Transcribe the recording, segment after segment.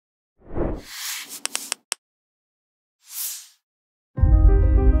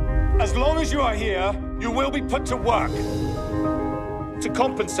as you are here, you will be put to work to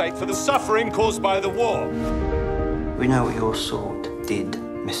compensate for the suffering caused by the war. We know what your sword did,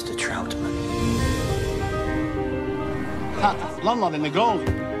 Mr. Troutman. That landlord in the goal.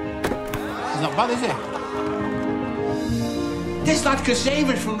 He's not bad, is he? This lad could save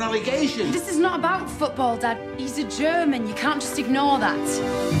us from relegation. This is not about football, Dad. He's a German. You can't just ignore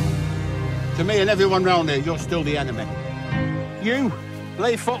that. To me and everyone round here, you're still the enemy. You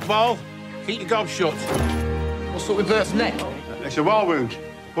play football, keep your gob shut. What's up with Bert's neck? It's a war wound.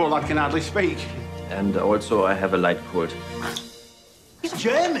 Poor lad can hardly speak. And also, I have a light cold. He's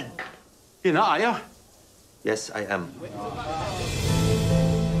German. You're not, are you? Yes, I am.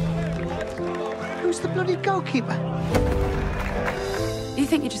 Who's the bloody goalkeeper? You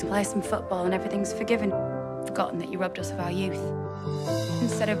think you just play some football and everything's forgiven? Forgotten that you robbed us of our youth.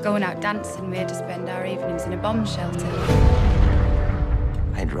 Instead of going out dancing, we had to spend our evenings in a bomb shelter.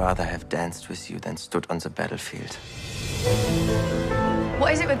 I'd rather have danced with you than stood on the battlefield.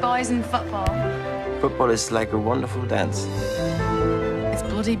 What is it with boys and football? Football is like a wonderful dance. It's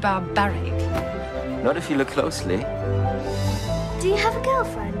bloody barbaric. Not if you look closely. Do you have a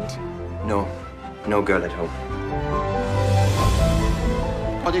girlfriend? No, no girl at home.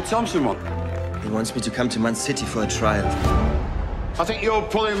 What did Thompson want? He wants me to come to Man City for a trial. I think you're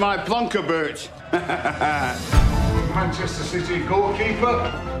pulling my plonker, Bert. Manchester City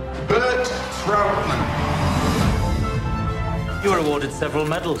goalkeeper, Bert Troutman. You were awarded several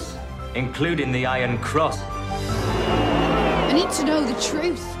medals, including the Iron Cross. I need to know the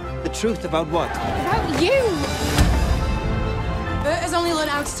truth. The truth about what? About you! Bert has only learned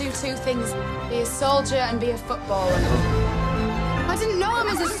how to do two things. Be a soldier and be a footballer. I didn't know him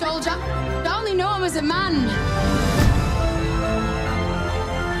as a soldier. I only know him as a man.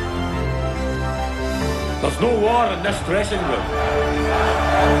 There's no war in this dressing room.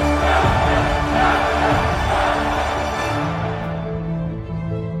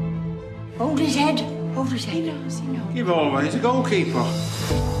 Hold his head. Hold his head. He knows, he knows. Give over, he's a goalkeeper.